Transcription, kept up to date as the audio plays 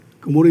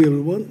Good morning,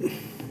 everyone.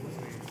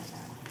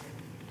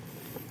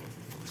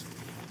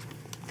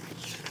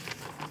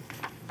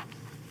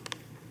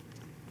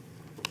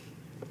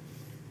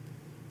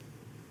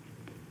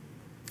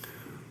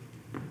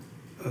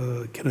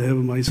 Can I have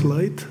my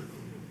slide?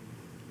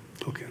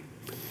 Okay.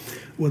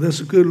 Well,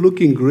 that's a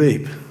good-looking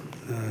grape.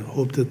 I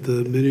hope that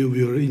many of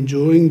you are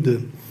enjoying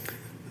the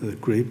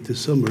grape this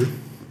summer.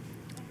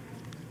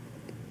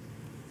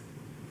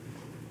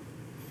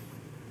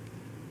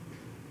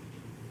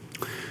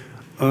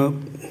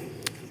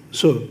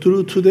 So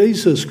through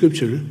today's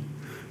scripture,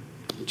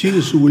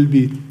 Jesus will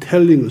be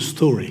telling a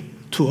story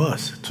to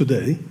us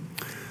today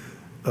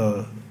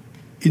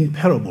in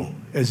parable,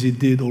 as he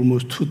did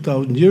almost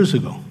 2,000 years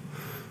ago.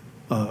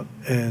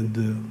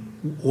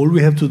 And all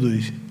we have to do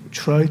is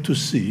try to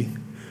see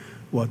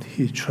what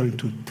he's trying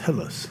to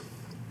tell us.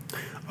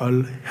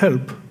 I'll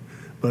help,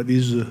 but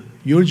it's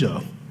your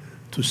job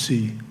to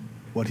see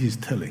what he's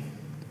telling.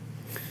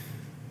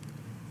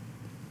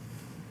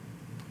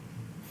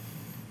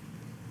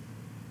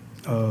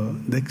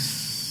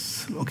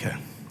 Okay.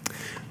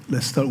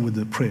 Let's start with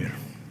the prayer.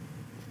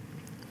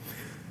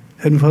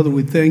 Heavenly Father,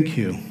 we thank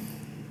you.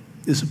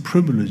 It's a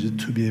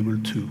privilege to be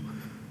able to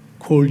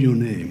call your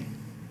name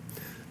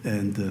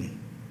and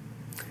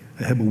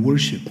have a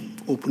worship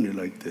openly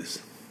like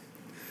this.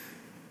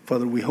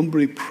 Father, we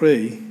humbly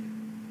pray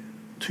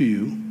to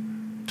you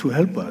to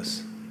help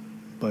us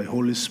by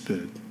Holy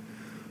Spirit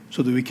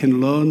so that we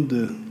can learn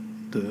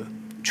the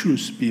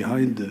truth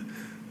behind the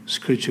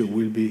scripture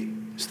we'll be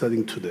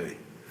studying today,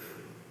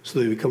 so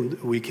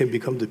that we can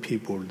become the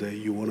people that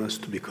you want us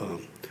to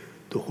become,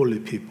 the holy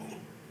people,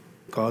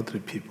 godly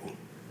people,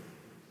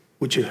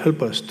 which will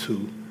help us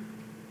to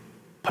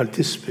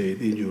participate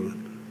in your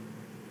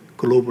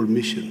global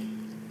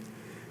mission,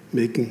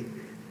 making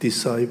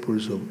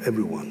disciples of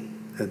everyone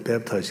and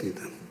baptizing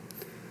them.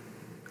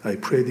 I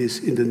pray this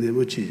in the name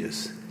of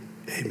Jesus.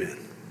 Amen.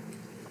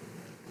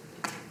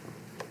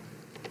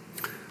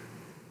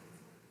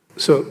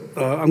 So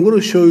I'm going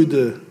to show you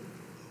the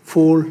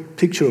full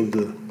picture of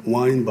the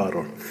wine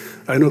bottle.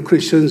 I know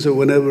Christians,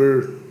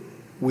 whenever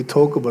we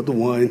talk about the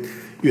wine,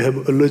 you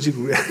have allergic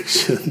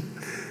reaction.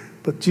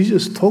 But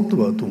Jesus talked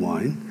about the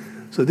wine.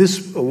 So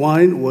this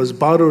wine was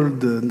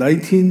bottled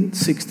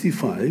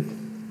 1965.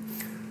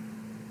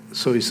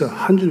 So it's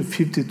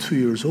 152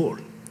 years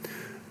old.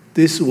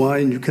 This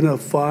wine you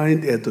cannot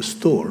find at the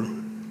store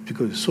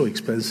because it's so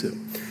expensive.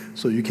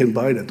 So you can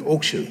buy it at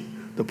auction.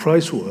 The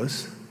price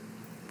was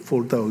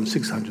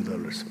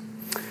 $4,600.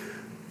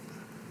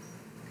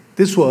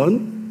 This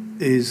one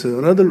is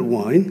another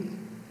wine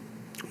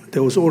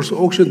that was also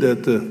auctioned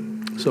at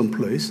some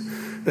place.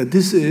 And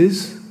this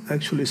is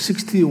actually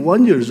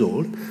 61 years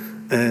old.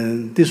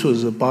 And this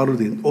was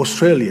bottled in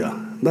Australia,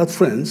 not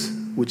France,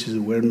 which is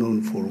well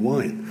known for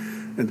wine.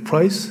 And the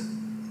price,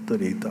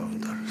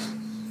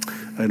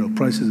 $38,000. I know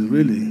price is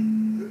really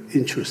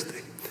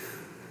interesting.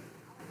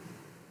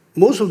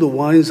 Most of the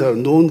wines are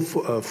known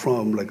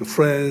from like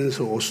France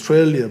or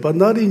Australia, but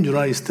not in the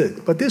United States.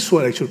 But this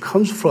one actually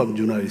comes from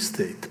the United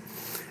States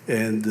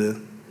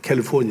and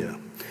California.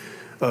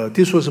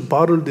 This was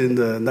bottled in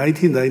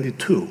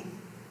 1992.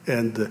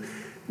 And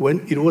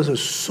when it was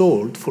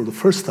sold for the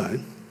first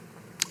time,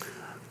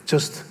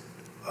 just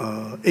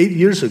 8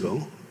 years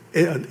ago,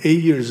 and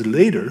 8 years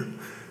later,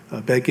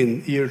 back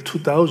in year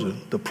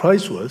 2000, the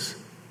price was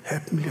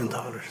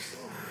 $500,000.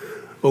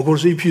 Of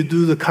course, if you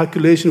do the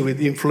calculation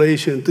with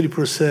inflation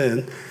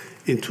 3%,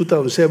 in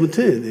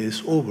 2017,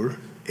 it's over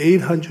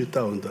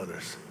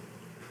 $800,000.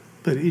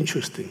 Very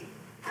interesting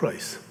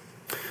price.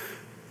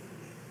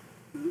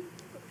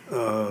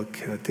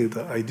 Okay, I think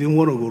that I didn't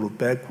want to go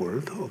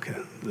backward. Okay,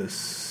 let's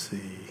see.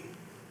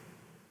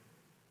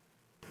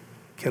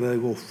 Can I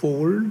go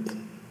forward?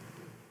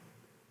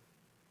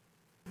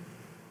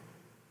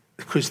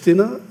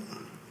 Christina?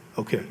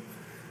 Okay,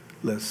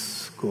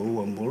 let's go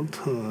one more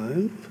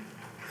time.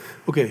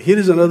 Okay, here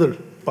is another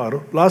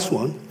bottle, last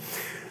one.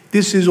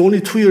 This is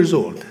only 2 years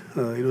old.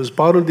 It was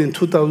bottled in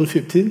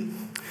 2015.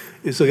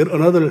 It's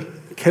another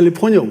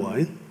California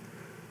wine.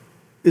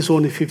 It's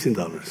only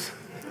 $15.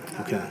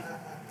 Okay.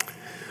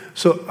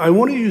 So I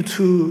want you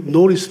to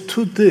notice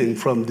two things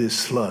from this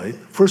slide.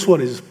 First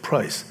one is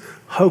price.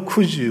 How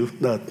could you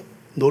not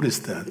notice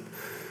that?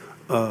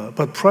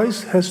 But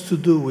price has to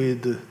do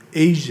with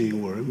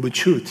aging or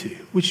maturity,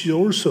 which is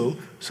also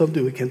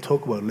something we can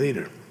talk about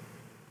later.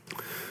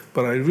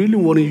 But I really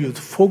wanted you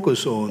to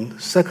focus on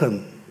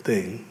second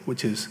thing,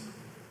 which is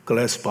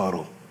glass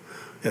bottle.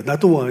 Yeah, not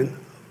the wine,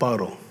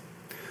 bottle.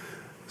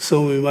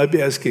 So we might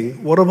be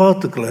asking, what about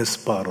the glass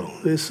bottle?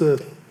 It's a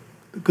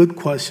good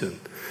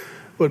question.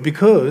 But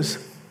because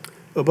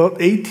about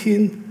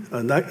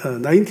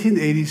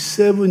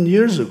 1987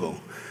 years ago,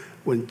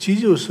 when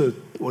Jesus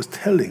was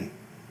telling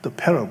the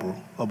parable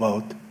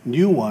about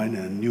new wine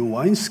and new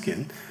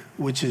wineskin,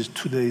 which is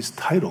today's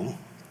title,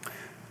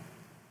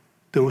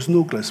 there was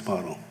no glass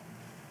bottle.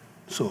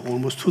 So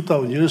almost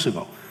 2,000 years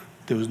ago,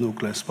 there was no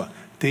glass bottle.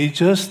 They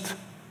just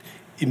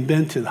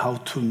invented how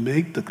to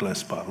make the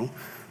glass bottle,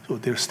 so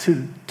they're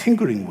still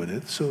tinkering with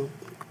it. So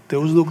There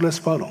was no glass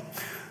bottle.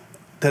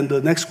 Then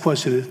the next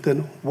question is, then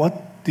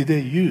what did they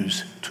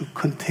use to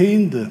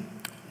contain the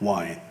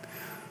wine?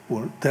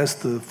 Well, that's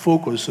the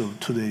focus of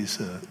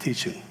today's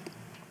teaching.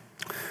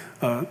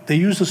 They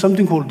used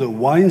something called the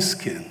wine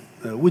skin,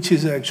 which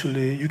is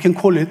actually, you can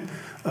call it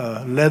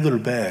a leather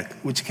bag,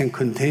 which can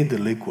contain the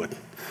liquid.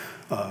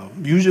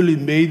 Usually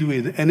made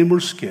with animal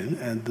skin,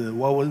 and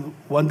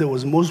one that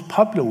was most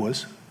popular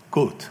was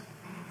goat.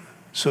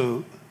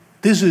 So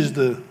this is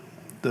the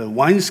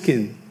wine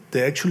skin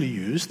they actually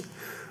used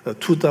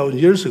 2,000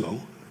 years ago.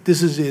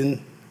 This is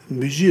in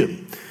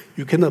museum.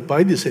 You cannot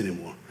buy this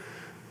anymore.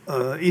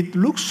 It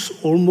looks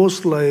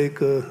almost like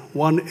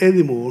one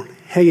animal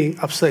hanging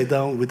upside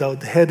down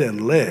without head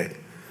and leg.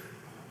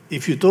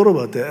 If you thought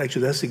about that,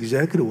 actually that's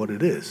exactly what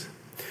it is.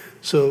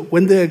 So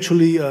when they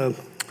actually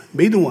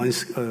made the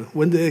wines,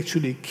 when they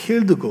actually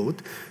killed the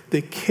goat,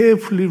 they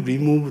carefully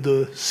removed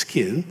the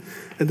skin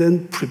and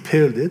then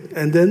prepared it,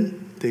 and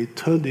then they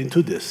turned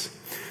into this.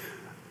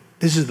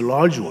 This is the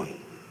large one.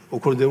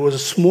 Of course, there was a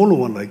smaller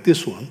one like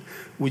this one,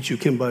 which you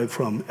can buy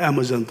from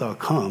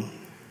Amazon.com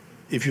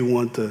if you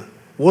want a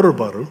water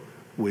bottle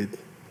with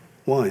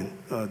wine,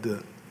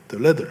 the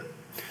leather.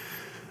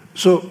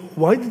 So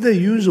why did they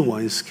use a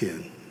wine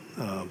skin?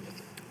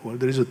 Well,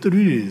 there is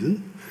three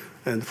reasons.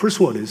 And the first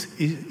one is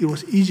it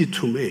was easy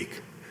to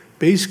make.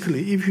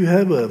 Basically, if you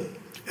have an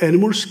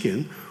animal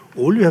skin,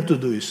 all you have to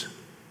do is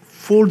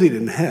fold it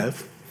in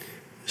half,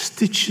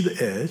 stitch the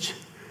edge,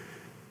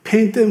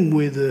 paint them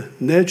with a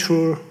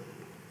natural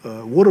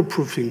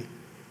waterproofing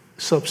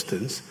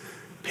substance,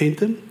 paint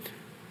them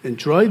and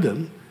dry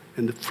them,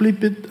 and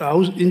flip it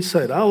out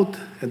inside out,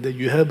 and then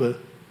you have a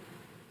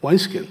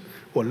wineskin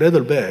or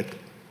leather bag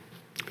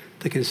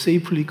that can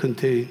safely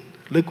contain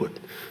liquid.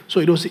 So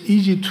it was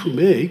easy to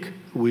make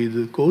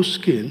with goat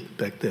skin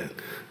back then.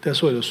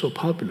 That's why it was so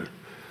popular.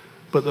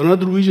 But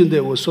another reason that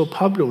it was so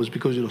popular was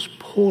because it was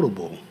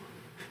portable.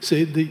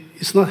 See,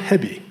 it's not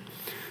heavy.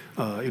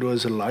 It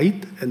was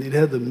light, and it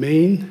had the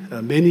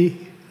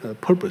many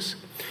purpose.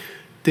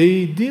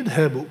 They did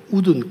have a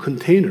wooden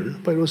container,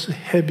 but it was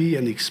heavy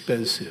and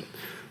expensive.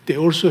 They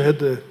also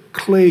had a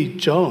clay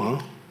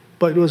jar,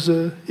 but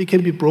it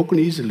can be broken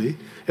easily,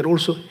 and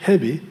also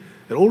heavy,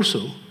 and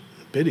also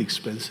very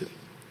expensive.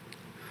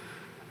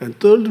 And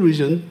third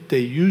reason they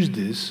used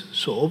this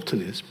so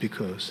often is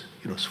because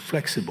it was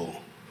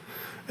flexible.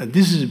 And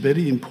this is a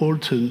very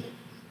important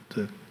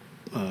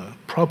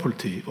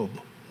property of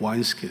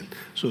wineskin.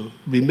 So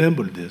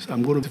remember this.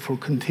 I'm going to for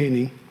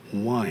containing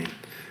wine.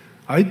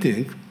 I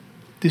think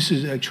this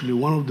is actually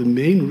one of the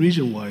main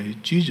reasons why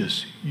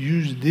Jesus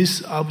used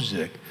this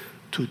object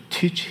to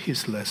teach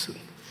his lesson.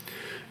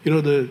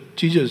 You know,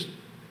 Jesus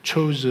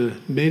chose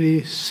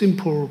many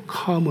simple,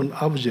 common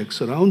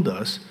objects around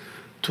us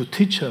to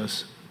teach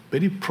us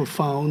very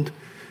profound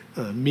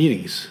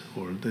meanings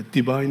or the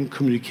divine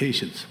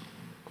communications.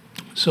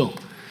 So,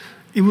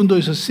 even though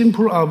it's a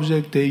simple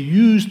object they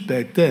used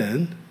back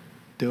then,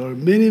 there are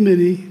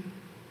many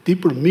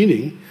deeper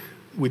meaning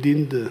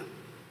within the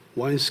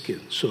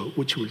wineskin, so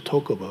which we'll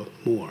talk about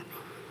more.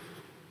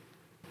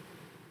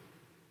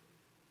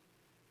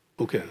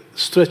 Okay,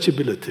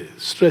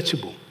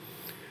 stretchable.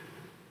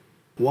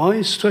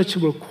 Why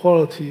stretchable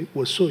quality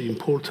was so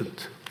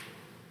important?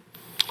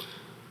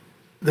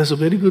 That's a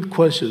very good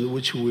question,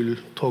 which we'll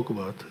talk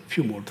about a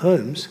few more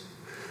times.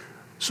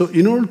 So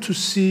in order to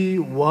see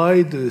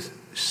why the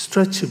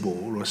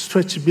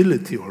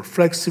stretchability or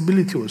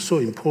flexibility was so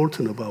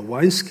important about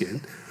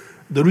wineskin,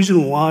 the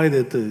reason why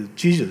that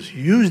Jesus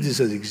used this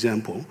as an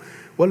example,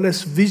 well,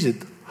 let's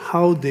visit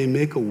how they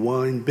make a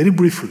wine very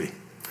briefly.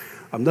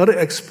 I'm not an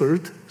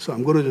expert, so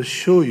I'm going to just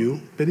show you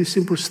a very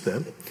simple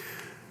step.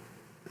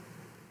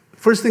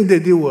 First thing they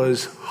did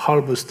was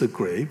harvest the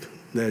grape,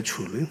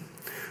 naturally,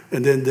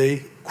 and then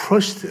they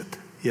crushed it.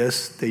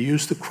 Yes, they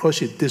used to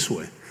crush it this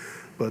way.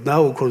 But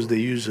now, of course, they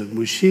use a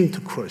machine to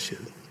crush it.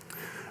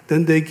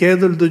 Then they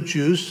gathered the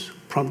juice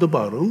from the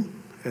bottle,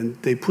 and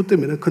they put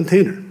them in a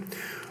container.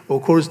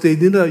 Of course, they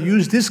did not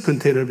use this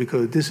container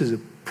because this is a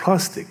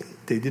plastic.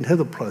 They didn't have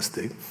the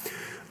plastic.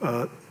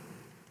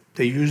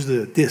 They used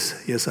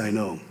this, yes, I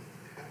know.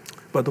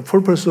 But the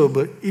purpose of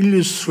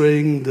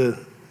illustrating the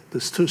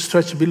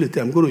stretchability,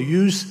 I'm going to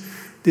use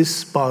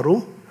this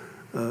bottle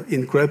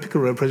in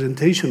graphical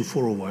representation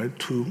for a while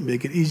to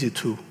make it easy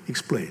to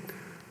explain.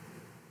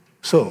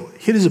 So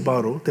here is a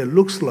bottle that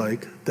looks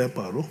like that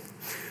bottle.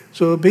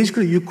 So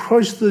basically, you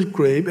crush the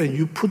grape and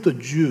you put the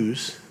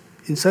juice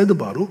inside the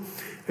bottle,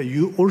 and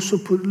you also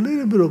put a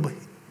little bit of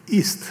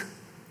yeast,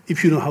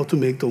 if you know how to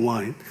make the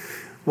wine.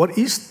 What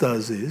yeast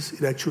does is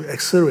it actually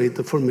accelerates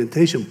the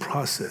fermentation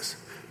process.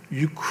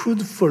 You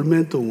could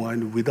ferment the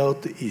wine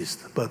without the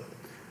yeast, but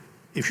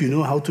if you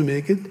know how to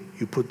make it,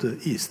 you put the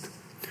yeast.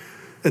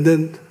 And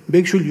then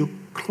make sure you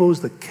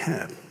close the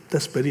cap.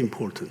 That's very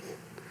important.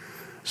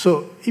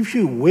 So if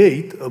you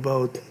wait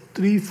about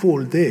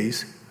 3-4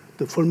 days,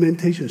 the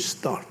fermentation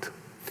starts.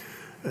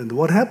 And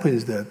what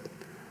happens is that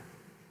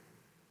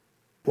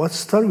what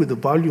started with the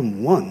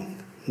volume 1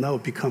 now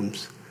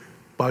becomes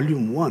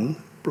volume 1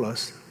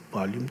 plus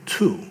volume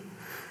 2.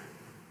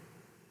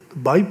 The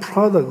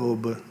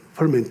byproduct of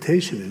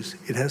fermentation is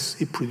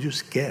it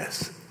produces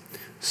gas,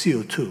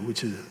 CO2,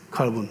 which is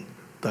carbon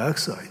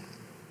dioxide.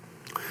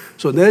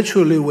 So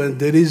naturally, when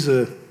there is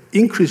an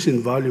increase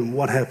in volume,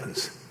 what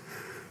happens?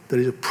 There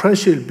is a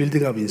pressure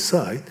building up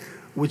inside,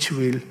 which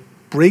will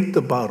break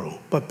the bottle.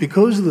 But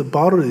because the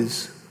bottle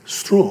is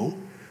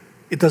strong,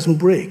 it doesn't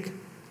break.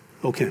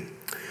 Okay.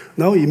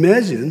 Now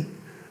imagine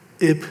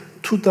if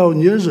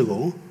 2,000 years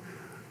ago,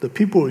 the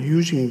people were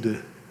using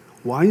the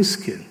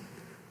wineskin,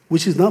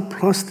 which is not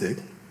plastic,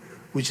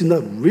 which is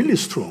not really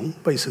strong,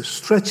 but it's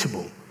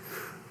stretchable.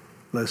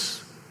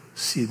 Let's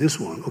see this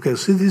one. Okay,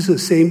 so this is the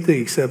same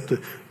thing, except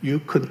you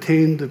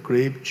contain the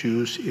grape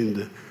juice in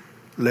the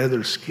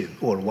leather skin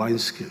or wine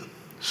skin.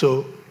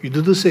 So you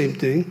do the same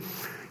thing.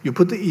 You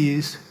put the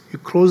yeast, you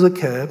close the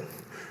cap,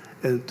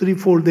 and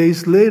 3-4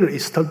 days later,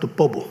 it starts to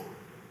bubble.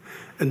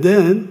 And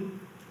then,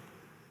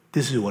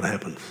 this is what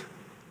happens.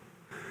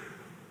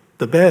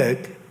 The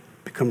bag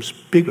becomes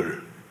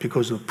bigger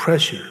because of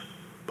pressure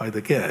by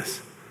the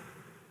gas.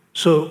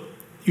 So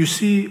you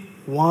see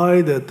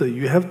why that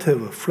you have to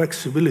have a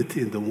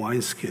flexibility in the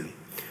wineskin.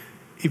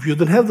 If you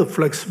don't have the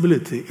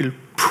flexibility, it'll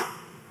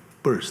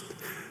burst.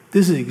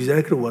 This is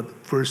exactly what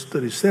verse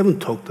 37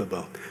 talked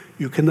about.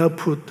 You cannot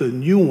put the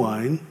new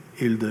wine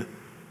in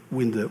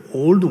the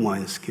old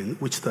wineskin,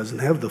 which doesn't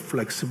have the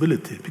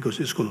flexibility because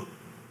it's going to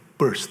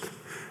burst.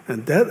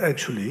 And that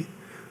actually,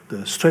 the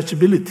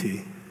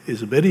stretchability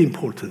is very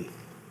important.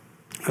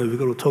 And we're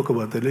going to talk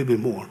about that a little bit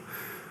more.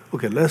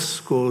 Okay, let's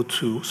go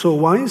to, so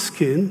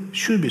wineskin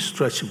should be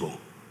stretchable,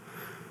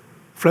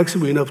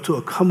 flexible enough to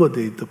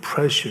accommodate the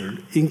pressure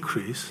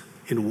increase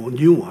in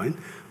new wine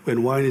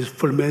when wine is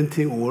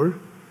fermenting or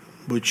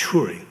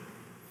maturing.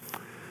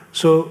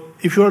 So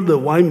if you're the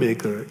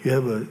winemaker, you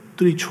have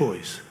three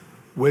choices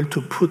where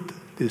to put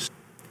this.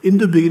 In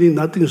the beginning,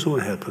 nothing is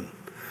going to happen.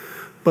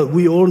 But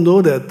we all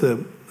know that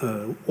the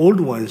old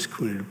wines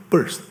will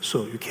burst,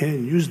 so you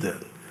can't use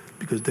that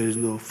because there is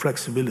no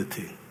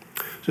flexibility.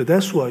 So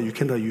that's why you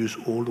cannot use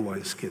old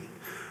wineskin.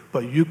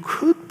 But you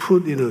could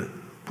put in a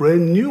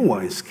brand new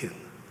wineskin,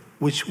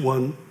 which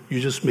one you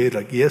just made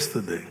like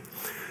yesterday,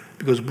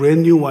 because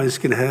brand new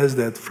wineskin has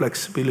that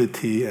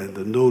flexibility and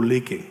the no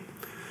leaking.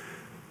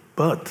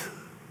 But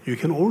you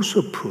can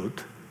also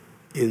put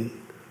in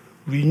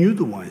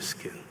renewed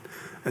wineskin.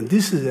 And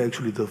this is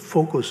actually the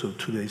focus of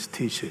today's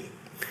teaching,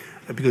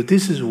 because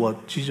this is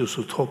what Jesus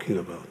was talking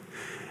about.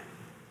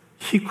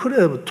 He could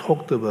have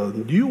talked about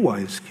new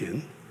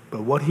wineskin,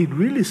 but what he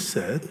really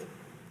said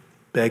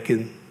back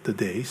in the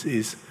days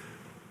is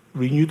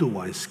renewed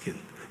wineskin.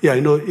 Yeah, I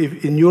know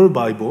if in your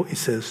Bible it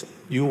says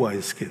new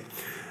wineskin.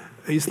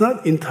 It's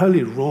not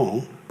entirely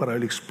wrong, but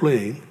I'll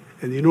explain.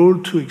 And in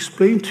order to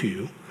explain to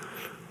you,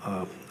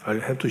 I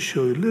have to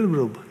show you a little bit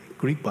of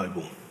Greek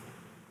Bible.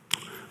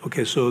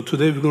 Okay, so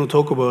today we're going to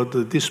talk about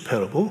this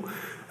parable.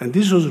 And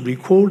this was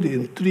recorded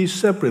in 3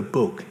 separate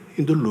books,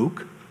 in the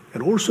Luke,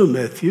 and also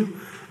Matthew,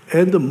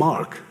 and the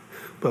Mark.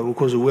 But of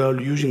course, we are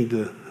using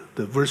the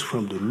verse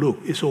from the Luke.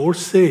 It's all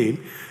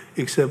same,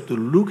 except the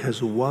Luke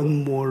has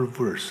one more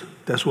verse.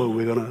 That's why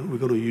we're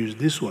gonna use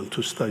this one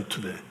to start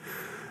today.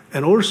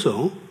 And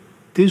also,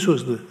 this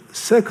was the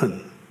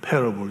second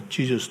parable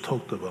Jesus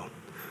talked about.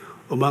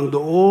 Among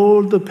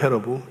all the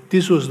parable,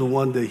 this was the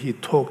one that he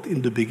talked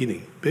in the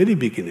beginning, very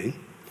beginning.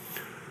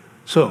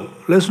 So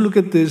let's look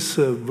at this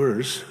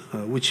verse,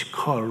 which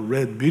Carl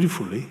read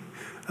beautifully,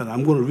 and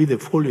I'm going to read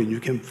it for you, and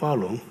you can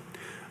follow.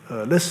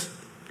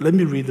 Let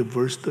me read the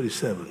verse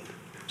 37.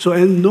 So,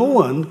 and no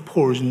one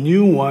pours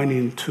new wine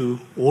into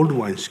old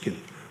wineskin.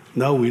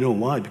 Now we know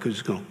why, because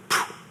it's going to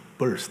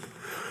burst.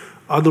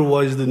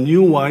 Otherwise, the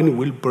new wine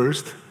will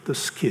burst the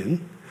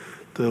skin,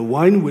 the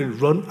wine will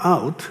run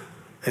out,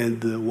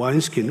 and the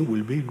wineskin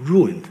will be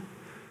ruined,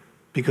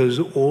 because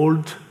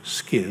old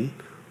skin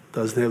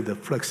doesn't have the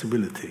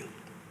flexibility.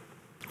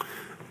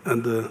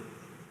 And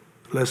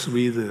let's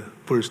read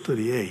verse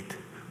 38.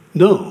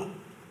 No,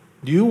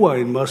 new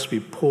wine must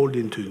be poured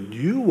into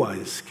new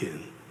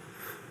wineskin.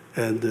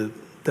 And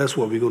that's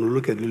what we're going to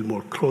look at a little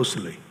more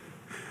closely.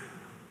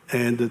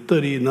 And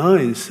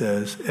 39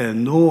 says,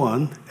 and no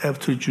one,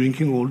 after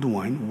drinking old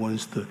wine,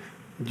 wants the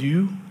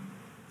new,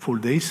 for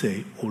they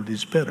say, old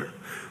is better.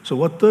 So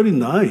what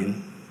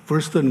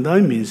verse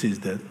 39 means is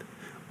that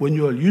when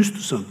you are used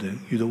to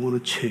something, you don't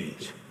want to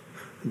change.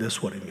 And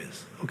that's what it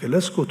means. Okay,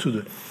 let's go to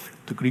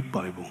the Greek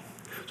Bible.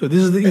 So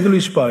this is the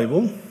English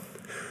Bible,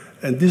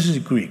 and this is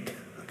Greek.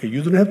 Okay,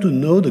 you don't have to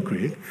know the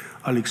Greek.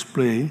 I'll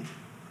explain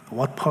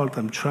what part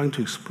I'm trying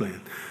to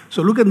explain.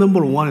 So look at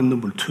number 1 and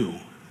number 2.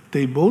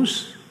 They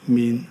both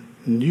mean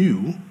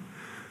new,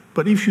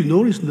 but if you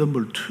notice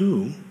number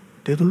 2,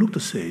 they don't look the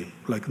same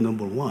like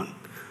number 1.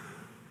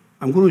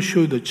 I'm going to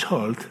show you the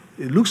chart.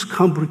 It looks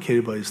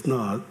complicated, but it's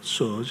not.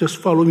 So just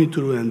follow me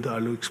through, and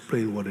I'll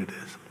explain what it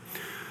is.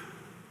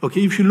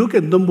 Okay, if you look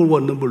at number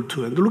 1, number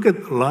 2, and look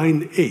at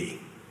line A.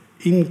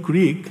 In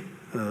Greek,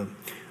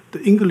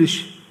 the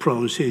English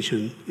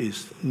pronunciation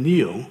is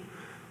neo,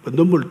 but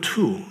number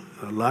 2,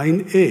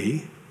 line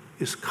A,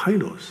 is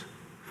kairos.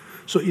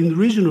 So in the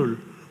original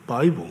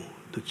Bible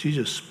that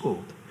Jesus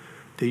spoke,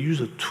 they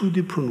use two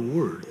different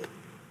words.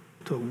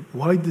 So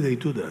why did they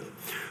do that?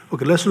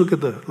 Okay, let's look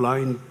at the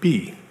line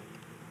B.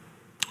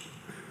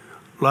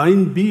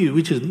 Line B,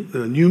 which is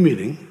the new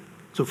meaning.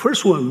 So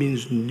first one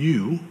means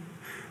new,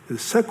 and the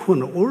second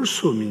one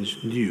also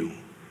means new.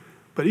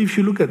 But if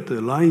you look at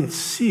the line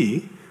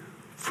C,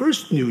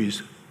 first new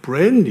is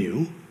brand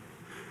new,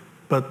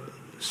 but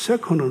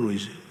second one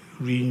is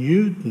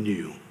renewed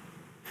new,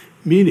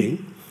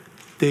 meaning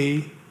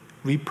they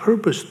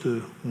repurposed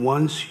the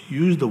once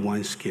used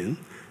wineskin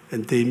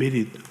and they made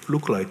it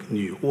look like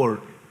new,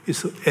 or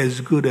it's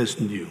as good as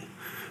new.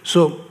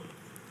 So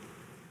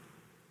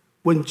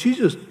when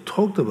Jesus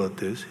talked about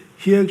this,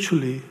 he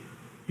actually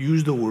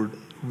used the word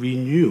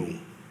renew.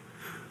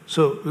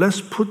 So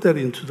let's put that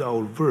into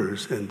our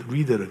verse and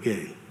read it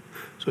again.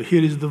 So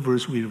here is the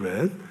verse we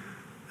read,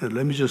 and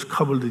let me just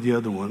cover the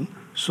other one.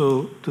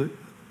 So the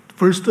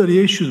verse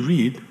 38 should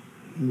read,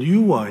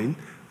 new wine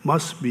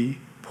must be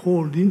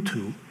poured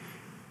into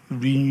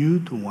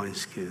renewed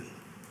wineskin.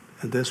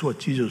 And that's what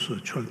Jesus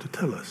was trying to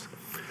tell us.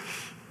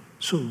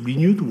 So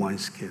renewed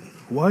wineskin.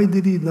 Why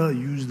did he not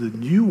use the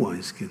new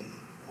wineskin?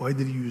 Why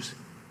did he use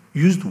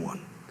used one?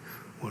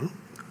 Well,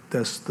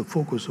 that's the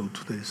focus of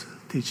today's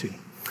teaching.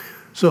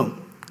 So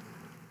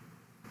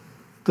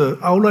the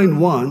outline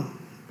one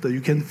that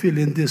you can fill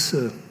in this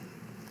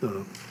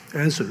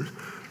answer.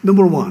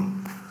 Number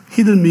one,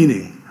 hidden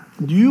meaning.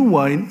 New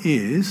wine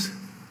is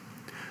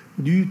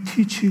new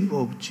teaching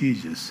of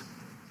Jesus.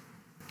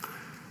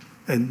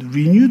 And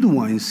renewed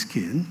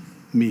wineskin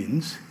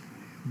means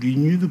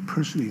renewed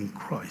person in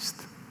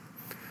Christ.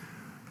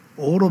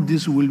 All of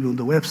this will be on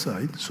the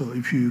website, so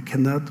if you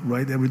cannot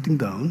write everything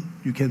down,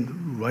 you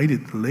can write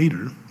it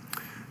later.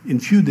 In a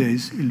few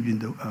days, it will be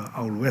on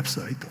our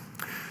website.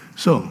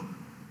 So,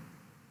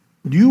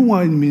 new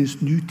wine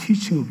means new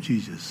teaching of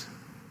Jesus.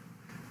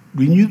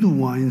 Renewed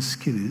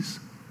wineskin is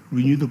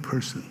renewed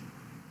person.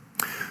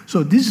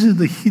 So this is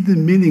the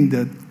hidden meaning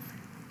that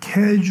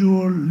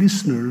casual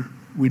listener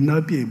will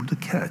not be able to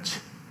catch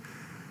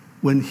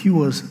when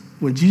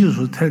Jesus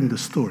was telling the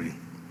story.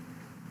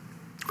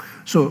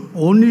 So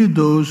only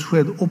those who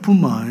had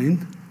open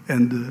mind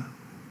and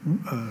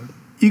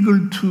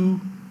eager to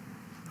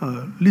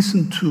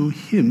listen to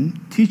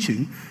him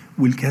teaching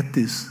will get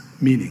this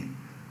meaning.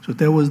 So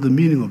that was the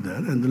meaning of that.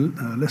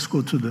 And let's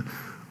go to the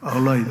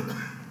outline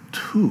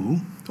 2.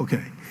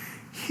 Okay.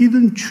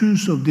 Hidden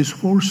truths of this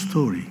whole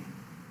story.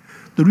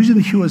 The reason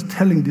he was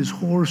telling this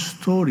whole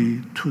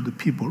story to the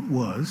people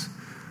was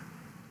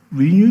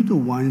renew the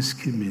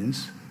wineskin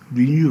means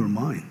renew your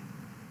mind.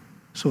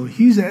 So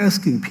he's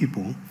asking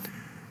people,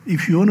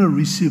 if you want to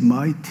receive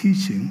my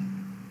teaching,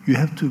 you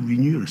have to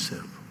renew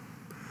yourself.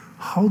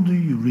 How do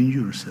you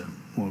renew yourself?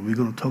 Well, we're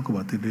going to talk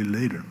about it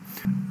later.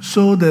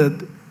 So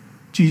that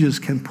Jesus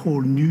can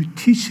pour new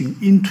teaching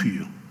into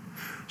you.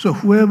 So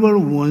whoever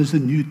wants a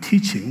new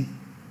teaching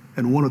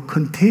and want to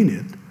contain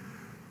it,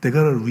 they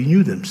got to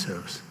renew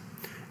themselves.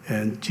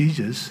 And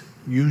Jesus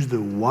used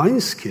the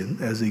wineskin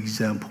as an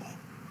example.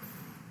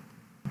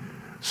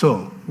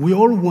 So we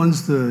all want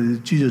the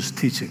Jesus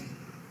teaching.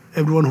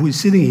 Everyone who is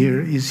sitting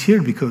here is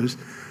here because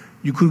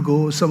you could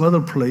go some other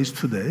place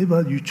today,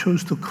 but you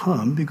chose to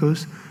come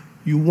because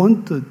you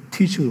want the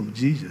teaching of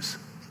Jesus.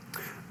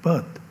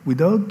 But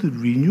without the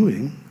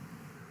renewing,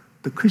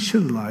 the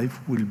Christian life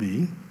will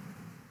be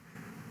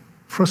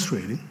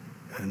frustrating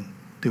and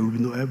there will be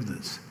no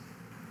evidence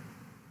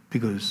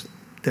because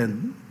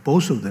then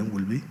both of them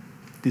will be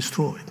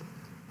destroyed.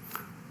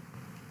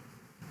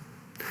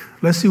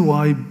 Let's see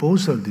why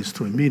both are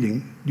destroyed,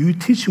 meaning new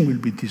teaching will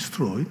be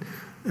destroyed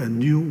and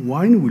new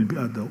wine will be,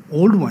 the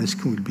old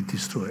wineskin will be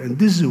destroyed. And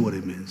this is what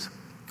it means.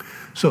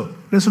 So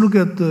let's look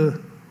at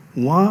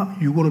why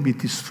you're going to be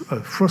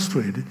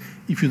frustrated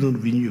if you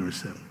don't renew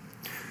yourself.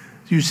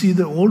 You see,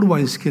 the old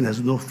wineskin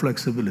has no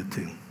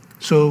flexibility.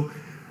 So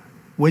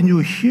when you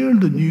hear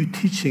the new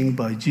teaching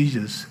by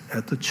Jesus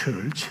at the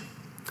church,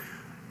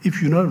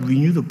 if you not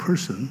renew the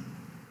person,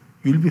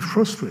 you'll be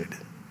frustrated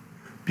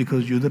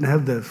because you don't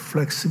have that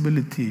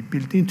flexibility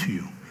built into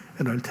you.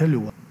 And I'll tell you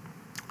what.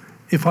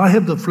 If I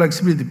have the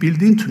flexibility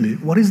built into me,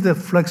 what is that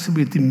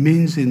flexibility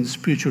means in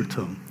spiritual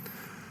term?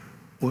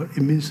 Well,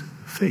 it means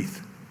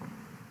faith.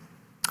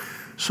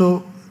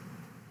 So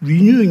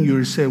renewing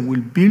yourself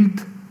will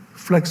build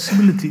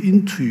flexibility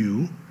into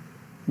you,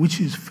 which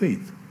is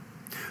faith.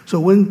 So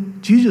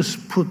when Jesus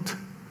put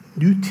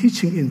new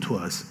teaching into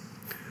us,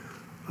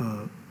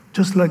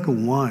 just like a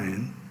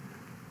wine,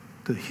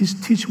 his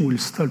teaching will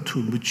start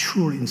to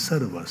mature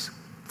inside of us,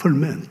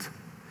 ferment.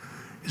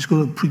 It's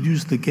going to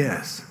produce the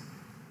gas.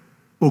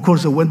 Of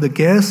course, when the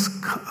gas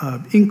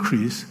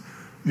increase,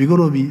 we're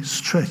going to be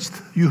stretched.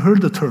 You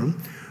heard the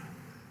term,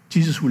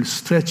 Jesus will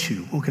stretch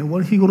you. Okay,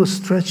 well, he's going to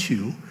stretch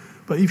you,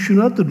 but if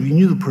you're not the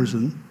renewed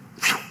person,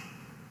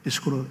 it's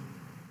going to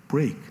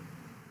break.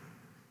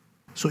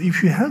 So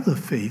if you have the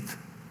faith,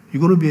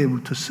 you're going to be able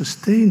to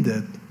sustain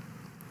that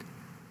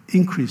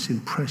increase in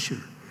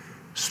pressure,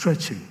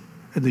 stretching,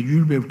 and then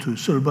you'll be able to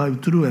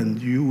survive through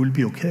and you will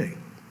be okay.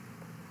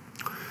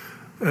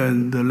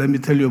 And let me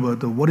tell you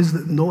about what is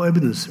no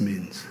evidence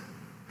means.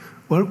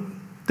 Well,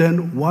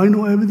 then why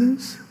no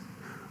evidence?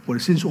 Well,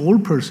 since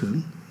old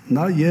person,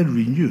 not yet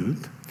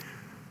renewed,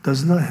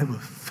 does not have a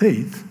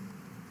faith,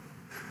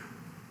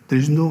 there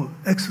is no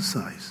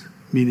exercise,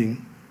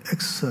 meaning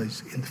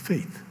exercise in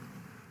faith.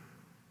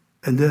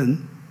 And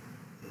then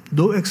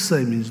no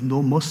exercise means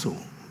no muscle,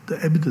 the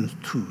evidence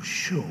to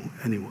show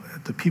anyway,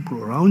 the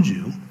people around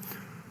you.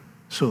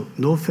 So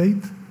no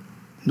faith,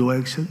 no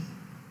action,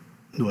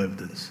 no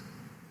evidence.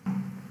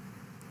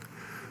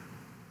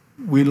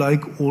 We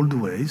like old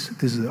ways.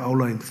 This is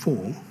outline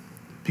 4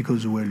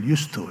 because we're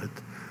used to it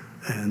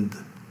and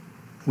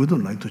we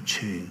don't like to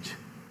change.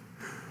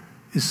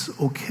 It's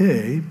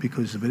okay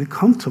because it's very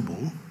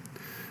comfortable,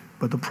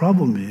 but the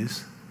problem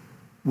is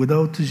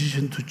without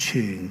decision to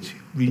change,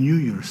 renew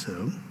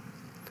yourself,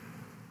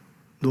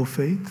 no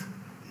faith,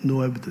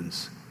 no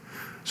evidence.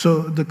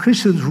 So the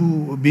Christians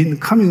who have been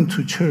coming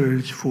to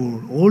church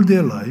for all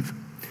their life,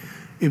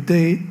 if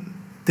they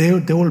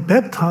were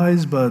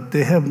baptized, but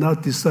they have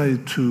not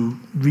decided to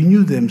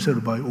renew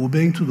themselves by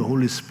obeying to the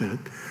Holy Spirit.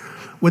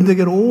 When they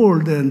get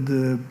old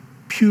and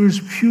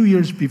few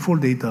years before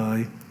they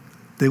die,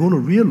 they're going to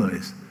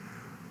realize,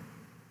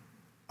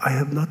 I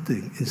have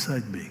nothing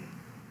inside me.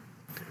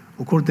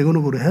 Of course, they're going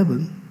to go to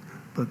heaven,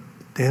 but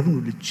they haven't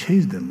really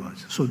changed that much.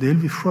 So they'll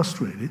be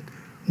frustrated,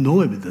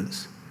 no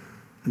evidence,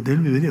 and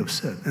they'll be very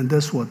upset. And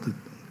that's what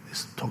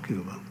it's talking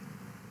about.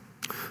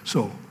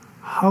 So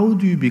how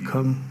do you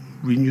become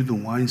renew the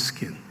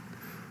wineskin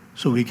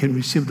so we can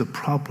receive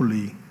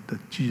the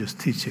Jesus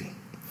teaching?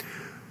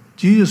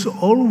 Jesus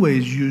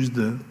always used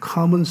the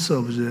common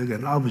subject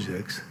and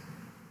objects,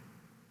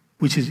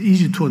 which is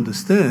easy to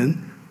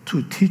understand,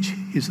 to teach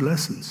his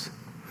lessons.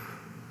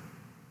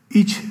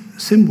 Each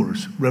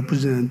symbols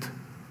represent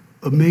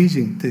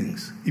amazing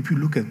things if you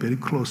look at very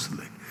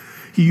closely.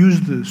 He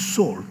used the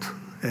salt,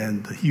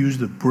 and he used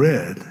the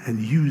bread, and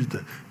he used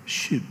the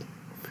sheep.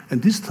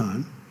 And this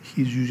time,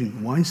 he's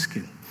using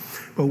wineskin.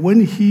 But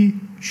when he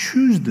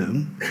chose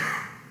them,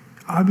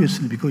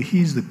 obviously because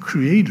he's the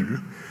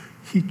creator,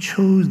 he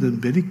chose them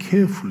very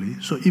carefully.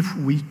 So if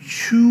we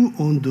chew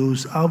on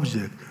those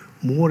objects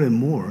more and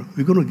more,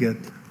 we're going to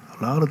get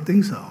a lot of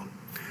things out.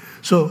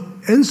 So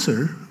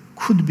answer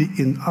could be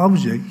in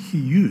object he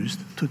used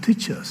to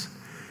teach us.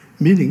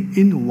 Meaning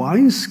in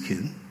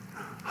wineskin,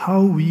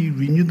 how we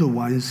renew the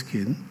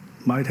wineskin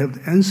might have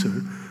the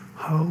answer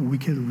how we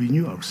can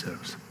renew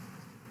ourselves.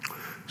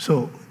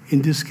 So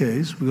in this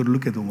case, we're going to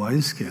look at the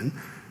wineskin.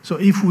 So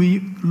if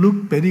we look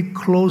very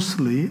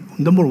closely,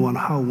 number one,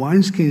 how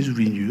wineskin is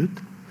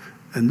renewed,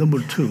 and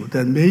number two,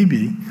 then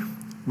maybe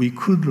we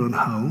could learn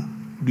how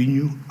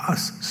renew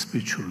us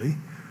spiritually,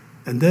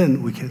 and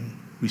then we can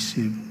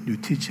receive new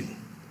teaching.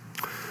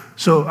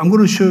 So I'm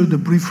going to show you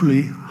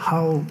briefly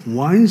how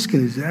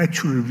wineskin is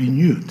actually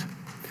renewed.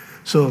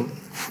 So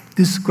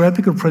this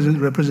graphical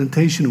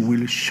representation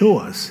will show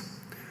us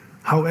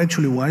how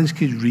actually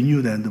wineskin is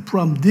renewed, and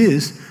from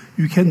this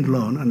you can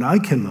learn, and I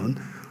can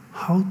learn,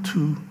 how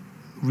to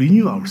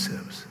renew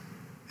ourselves.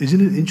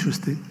 Isn't it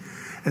interesting?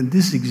 And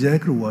this is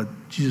exactly what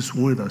Jesus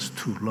wanted us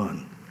to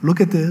learn.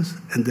 Look at this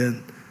and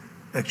then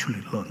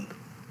actually learn.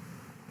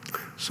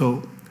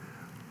 So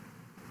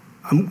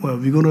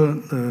we're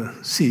going to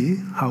see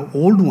how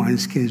old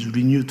wineskin is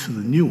renewed to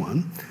the new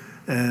one.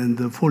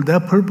 And for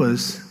that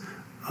purpose,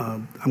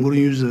 I'm going to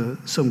use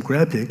some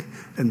graphic.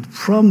 And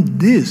from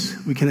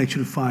this, we can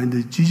actually find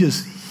that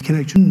Jesus can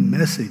actually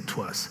message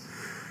to us.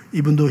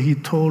 Even though he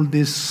told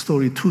this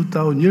story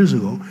 2,000 years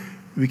ago,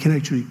 we can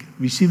actually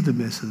receive the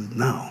message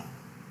now.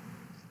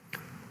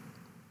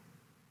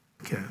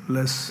 Okay,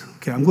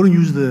 I'm going to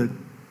use the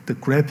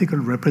graphical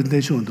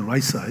representation on the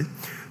right side.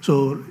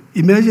 So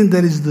imagine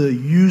that is the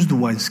used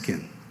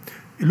wineskin.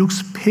 It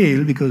looks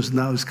pale because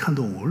now it's kind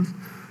of old.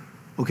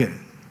 Okay,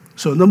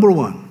 so number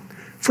one,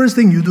 first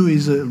thing you do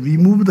is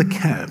remove the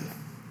cap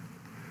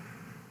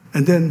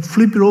and then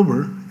flip it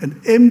over and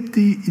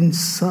empty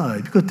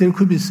inside because there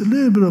could be a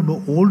little bit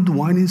of old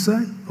wine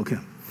inside. Okay.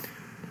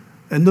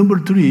 And number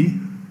three,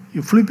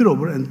 you flip it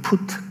over and put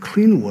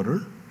clean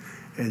water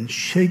and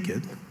shake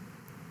it.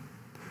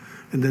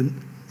 And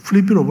then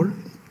flip it over,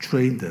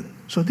 drain it.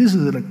 So this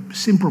is a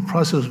simple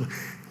process of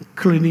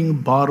cleaning a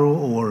bottle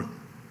or,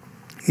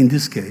 in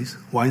this case,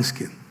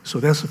 wineskin. So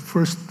that's the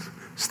first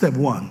step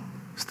one,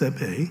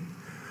 step A.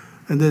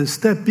 And then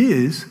step B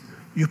is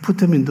you put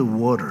them in the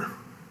water.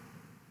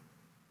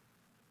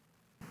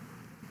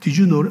 Did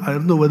you know? I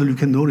don't know whether you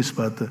can notice,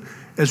 but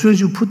as soon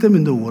as you put them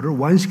in the water,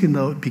 wineskin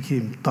now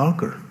became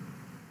darker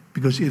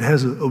because it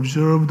has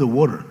absorbed the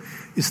water.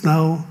 It's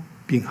now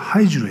being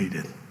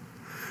hydrated.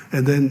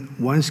 And then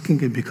wineskin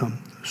can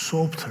become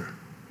softer,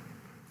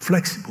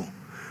 flexible.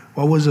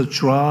 What was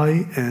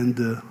dry and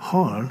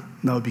hard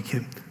now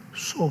became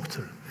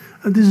softer.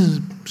 And this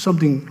is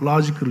something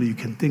logically you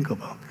can think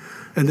about.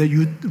 And then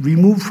you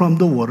remove from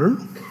the water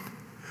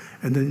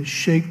and then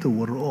shake the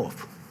water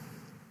off.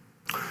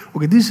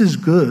 Okay, this is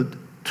good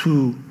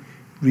to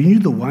renew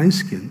the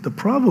wineskin. The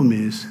problem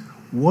is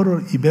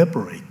water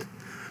evaporate.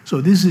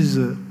 So this is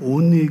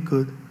only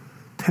good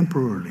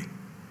temporarily.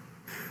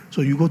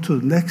 So you go to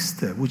the next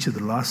step, which is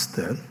the last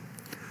step.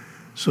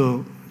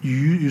 So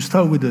you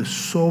start with a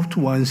soft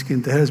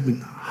wineskin that has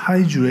been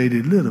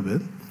hydrated a little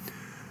bit,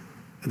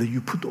 and then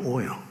you put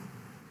oil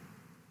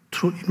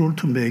in order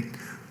to make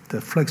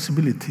the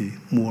flexibility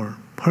more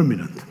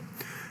permanent.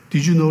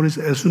 Did you notice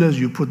as soon as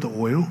you put the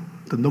oil,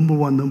 the number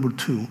 1, number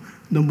 2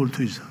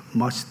 is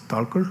much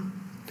darker?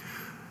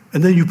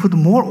 And then you put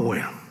more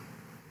oil,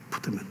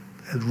 put them in,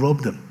 and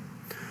rub them.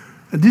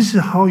 And this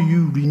is how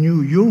you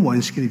renew your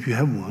wineskin if you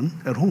have one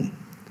at home.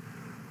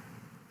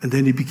 And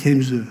then it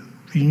becomes a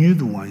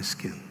renewed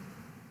wineskin.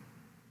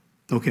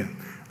 Okay,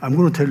 I'm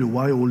going to tell you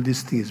why all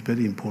this thing is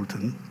very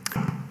important.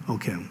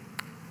 Okay,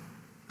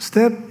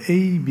 step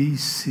A, B,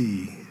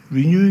 C,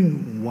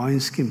 renewing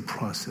wineskin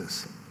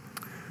process.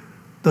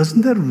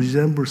 Doesn't that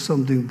resemble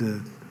something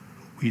that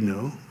we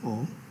know?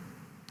 Or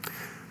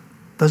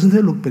doesn't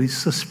that look very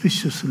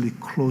suspiciously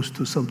close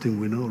to something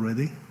we know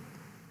already?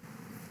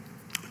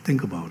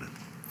 Think about it.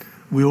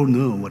 We all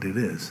know what it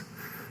is.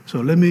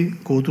 So let me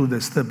go through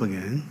that step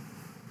again.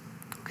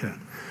 Okay.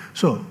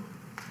 So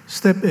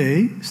step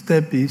A,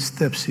 step B,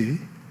 step C,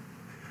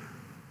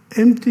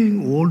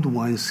 emptying old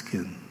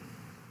wineskin.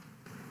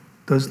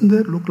 Doesn't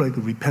that look like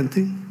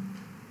repenting?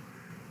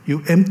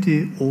 You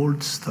empty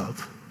old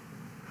stuff.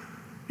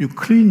 You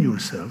clean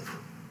yourself.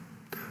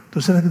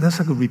 That's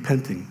like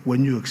repenting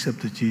when you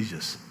accepted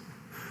Jesus.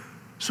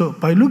 So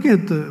by looking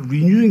at the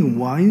renewing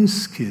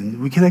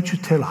wineskin, we can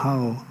actually tell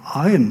how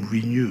I am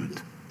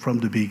renewed from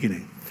the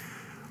beginning.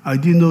 I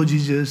didn't know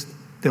Jesus.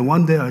 Then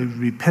one day I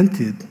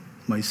repented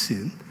my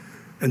sin,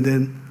 and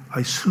then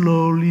I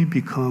slowly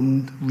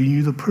become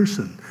renewed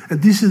person.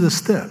 And this is the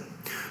step.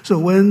 So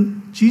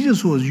when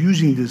Jesus was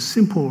using this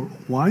simple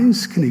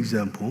wineskin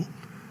example,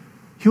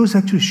 he was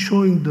actually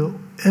showing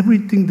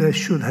everything that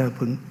should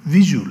happen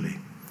visually.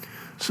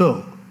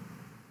 So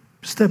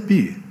step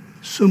B,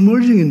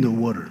 submerging in the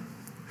water.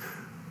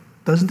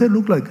 Doesn't that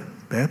look like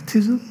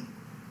baptism?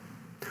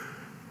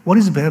 What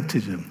is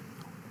baptism?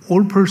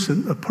 A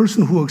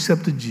person who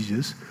accepted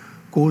Jesus,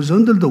 goes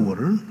under the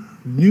water,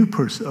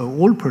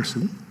 old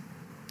person,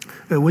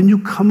 and when you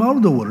come out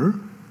of the water,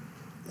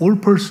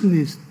 old person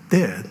is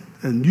dead,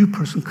 and new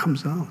person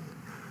comes out.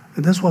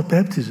 And that's what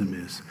baptism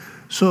is.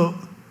 So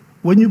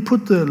when you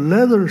put the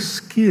leather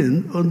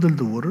skin under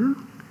the water,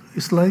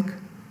 it's like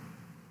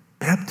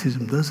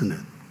baptism, doesn't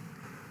it?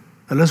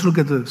 And let's look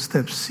at the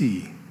step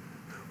C.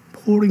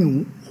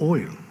 Pouring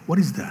oil. What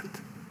is that?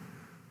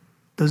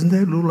 Doesn't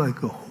that look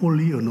like a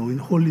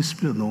Holy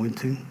Spirit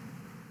anointing?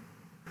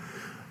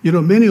 You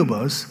know, many of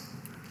us,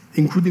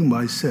 including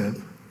myself,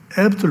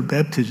 after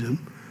baptism,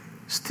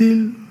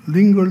 still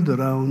lingered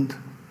around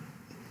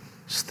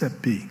step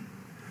B.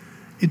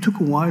 It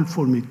took a while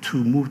for me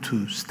to move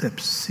to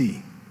step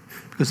C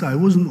because I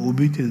wasn't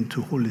obedient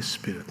to Holy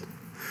Spirit.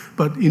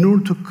 But in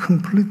order to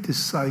complete this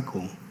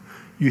cycle,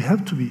 you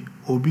have to be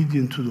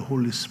obedient to the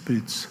Holy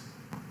Spirit's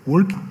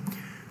work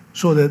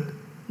so that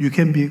you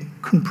can be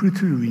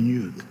completely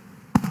renewed.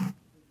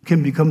 You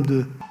can become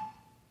the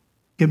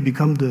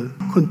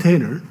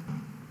container.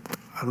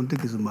 I don't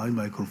think it's my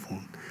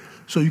microphone.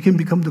 So you can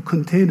become the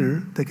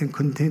container that can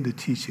contain the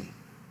teaching.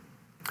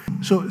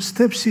 So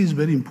step C is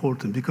very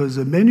important because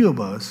many of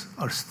us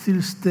are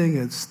still staying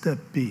at step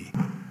B.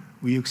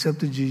 We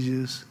accepted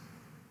Jesus.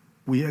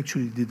 We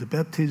actually did the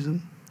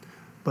baptism,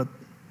 but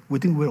we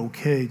think we're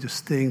okay just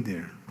staying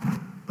there.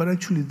 But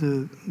actually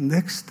the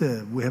next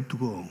step we have to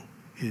go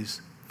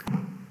is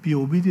be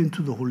obedient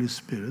to the Holy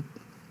Spirit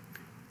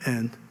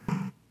and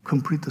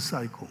complete the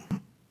cycle.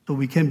 So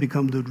we can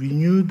become the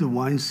renewed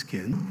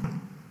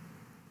wineskin.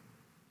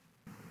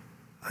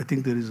 I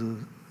think there is a...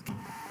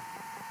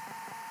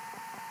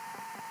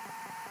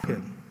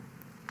 Okay.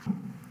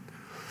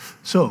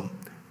 So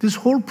this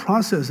whole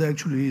process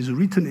actually is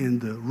written in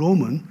the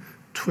Romans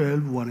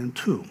 12, 1 and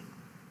 2.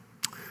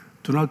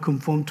 Do not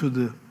conform to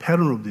the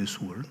pattern of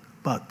this world,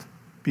 but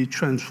be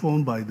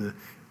transformed by the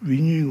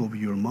renewing of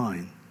your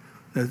mind.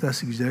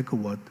 That's exactly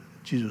what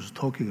Jesus was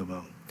talking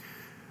about.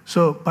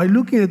 So by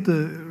looking at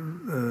the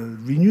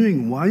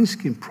renewing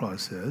wineskin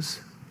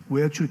process,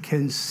 we actually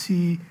can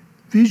see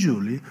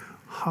visually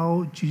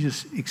how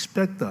Jesus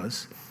expects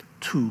us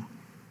to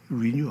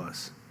renew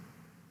us.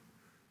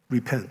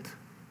 Repent,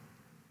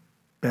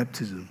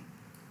 baptism,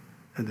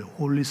 and the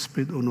Holy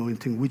Spirit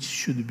anointing, which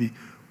should be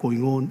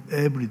going on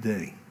every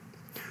day.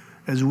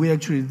 As we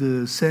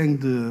actually sang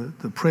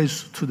the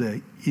praise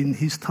today, in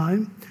His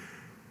time,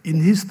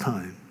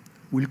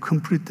 we'll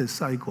complete the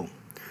cycle.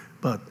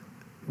 But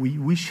we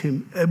wish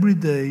Him every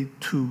day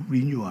to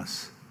renew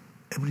us,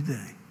 every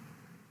day,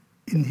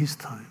 in His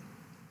time.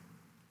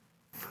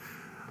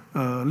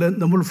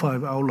 Number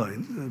 5,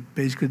 outline.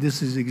 Basically,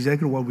 this is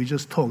exactly what we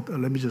just talked.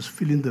 Let me just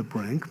fill in the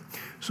blank.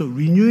 So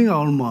renewing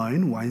our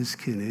mind,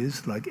 wineskin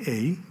is like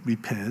A,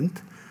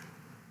 repent,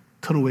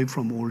 turn away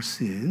from all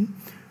sin.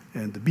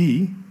 And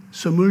B,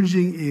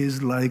 submerging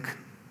is like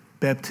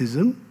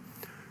baptism.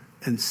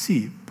 And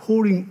C,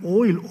 pouring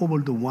oil over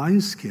the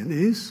wineskin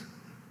is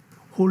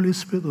Holy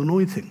Spirit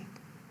anointing.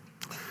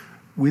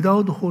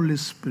 Without the Holy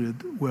Spirit,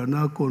 we're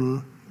not going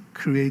to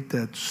create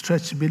that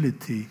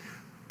stretchability,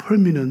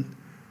 permanent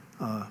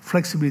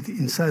flexibility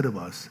inside of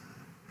us,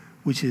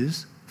 which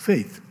is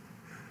faith.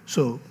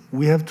 So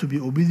we have to be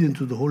obedient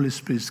to the Holy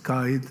Spirit's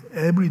guide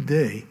every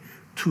day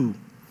to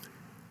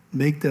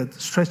make that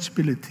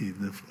stretchability,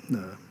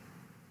 the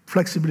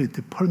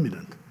flexibility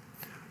permanent.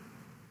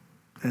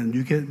 And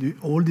you can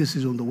all this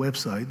is on the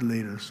website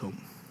later. So,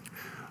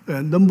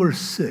 number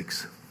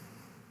 6,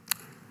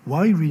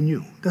 why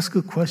renew? That's a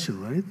good question,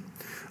 right?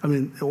 I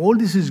mean, all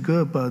this is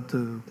good, but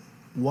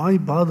why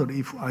bother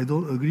if I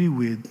don't agree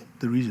with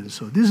the reason?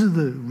 So this is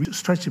the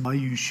strategy why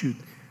you should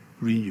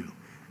renew.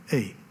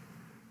 A,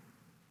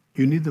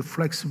 you need the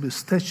flexible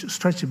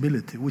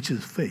stretchability, which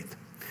is faith.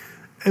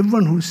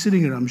 Everyone who's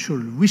sitting here, I'm sure,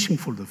 wishing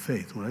for the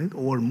faith, right?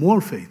 Or more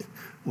faith.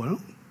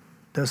 Well,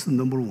 that's the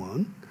number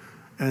 1.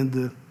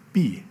 And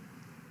B,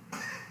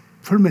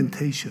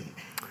 fermentation.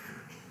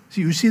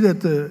 So you see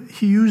that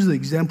he used the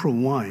example of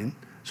wine.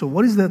 So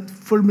what is that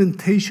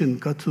fermentation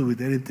got to do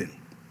with anything?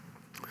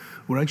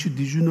 Well, actually,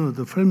 did you know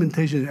the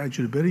fermentation is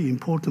actually a very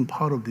important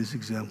part of this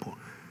example?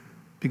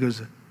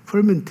 Because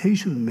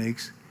fermentation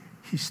makes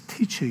his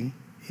teaching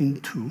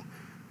into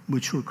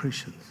mature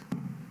Christians.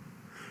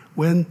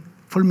 When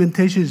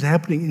fermentation is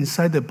happening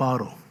inside the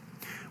bottle,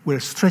 we're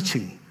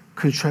stretching,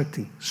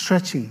 contracting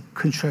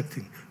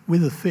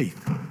with the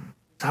faith.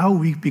 It's how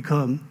we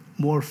become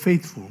more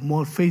faithful,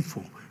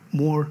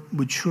 more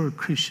mature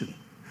Christian.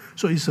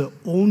 So it's an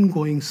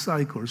ongoing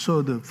cycle.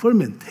 So the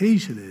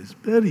fermentation is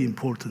very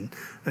important.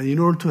 And in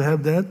order to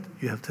have that,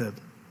 you have to have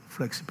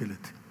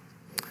flexibility.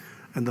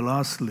 And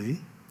lastly,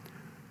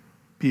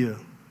 be a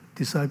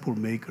disciple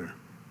maker.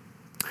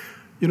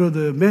 You know,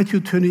 the Matthew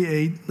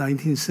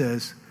 28:19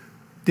 says,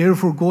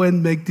 therefore go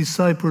and make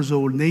disciples of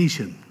all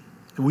nations.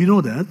 We know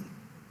that.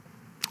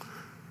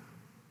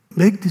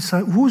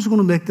 Who's going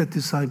to make that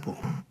disciple?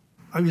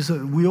 I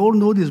mean, we all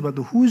know this, but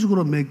who's going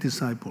to make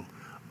disciple?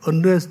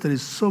 Unless there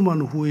is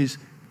someone who is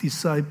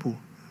disciple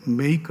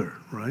maker,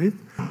 right?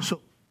 So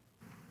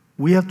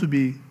we have to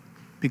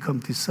become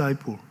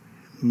disciple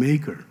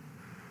maker.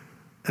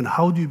 And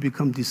how do you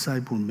become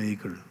disciple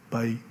maker?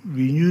 By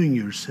renewing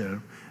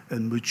yourself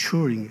and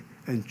maturing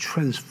and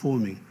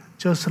transforming.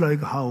 Just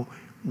like how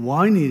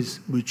wine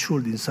is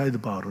matured inside the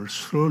bottle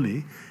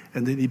slowly,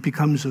 and then it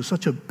becomes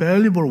such a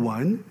valuable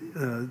wine.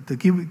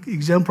 The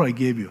example I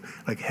gave you,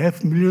 like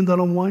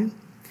 $500,000 wine,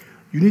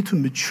 you need to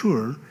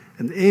mature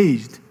and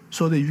aged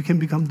so that you can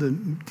become the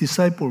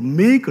disciple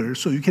maker,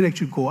 so you can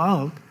actually go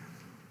out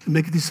and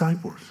make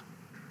disciples.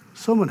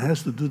 Someone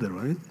has to do that,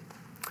 right?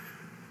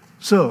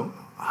 So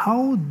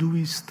how do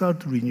we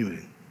start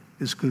renewing?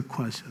 It's a good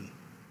question.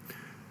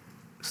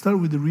 Start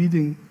with the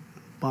reading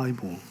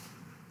Bible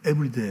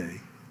every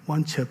day,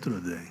 1 chapter a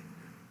day.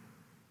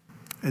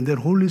 And then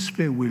Holy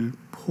Spirit will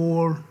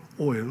pour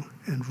oil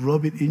and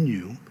rub it in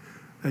you,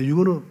 and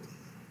you're going to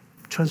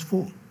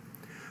transform.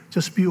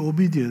 Just be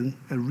obedient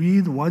and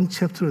read 1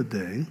 chapter a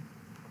day,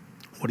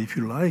 or if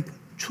you like,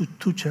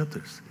 2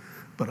 chapters.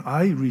 But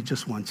I read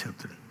just 1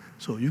 chapter,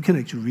 so you can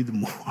actually read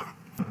more.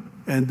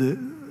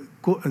 And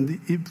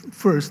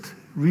first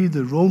read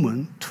the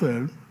Romans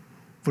 12,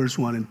 verse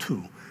 1 and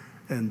 2.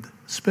 And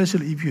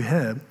especially if you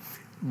have,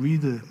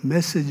 read the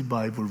Message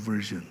Bible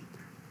version.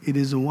 It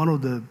is one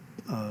of the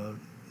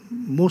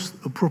most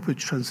appropriate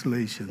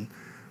translation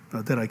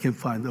that I can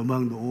find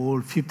among the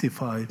all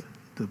 55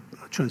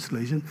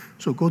 translation.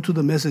 So go to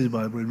the Message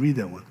Bible and read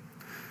that one.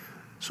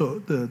 So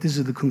this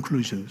is the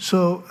conclusion.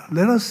 So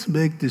let us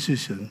make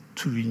decision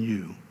to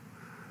renew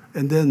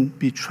and then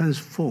be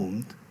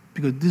transformed,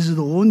 because this is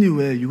the only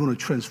way you're going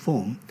to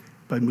transform,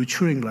 by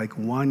maturing like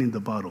wine in the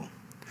bottle.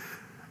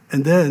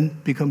 And then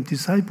become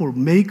disciple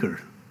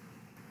maker.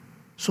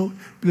 So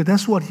because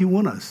that's what he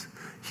wants us.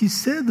 He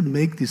said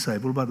make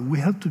disciple, but we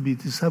have to be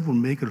disciple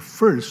maker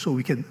first so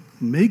we can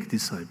make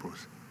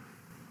disciples.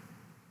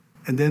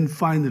 And then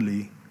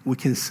finally, we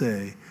can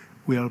say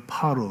we are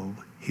part of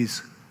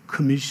his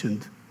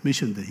commissioned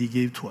mission that he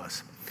gave to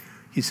us.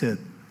 He said,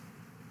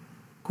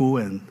 go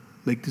and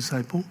make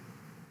disciple.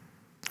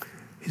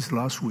 His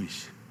last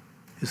wish,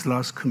 his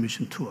last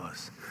commission to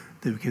us,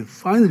 that we can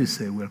finally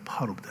say we are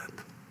part of that.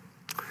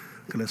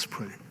 Okay, let's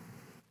pray.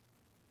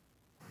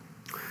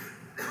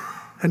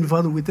 And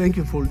Father, we thank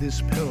you for this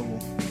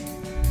parable.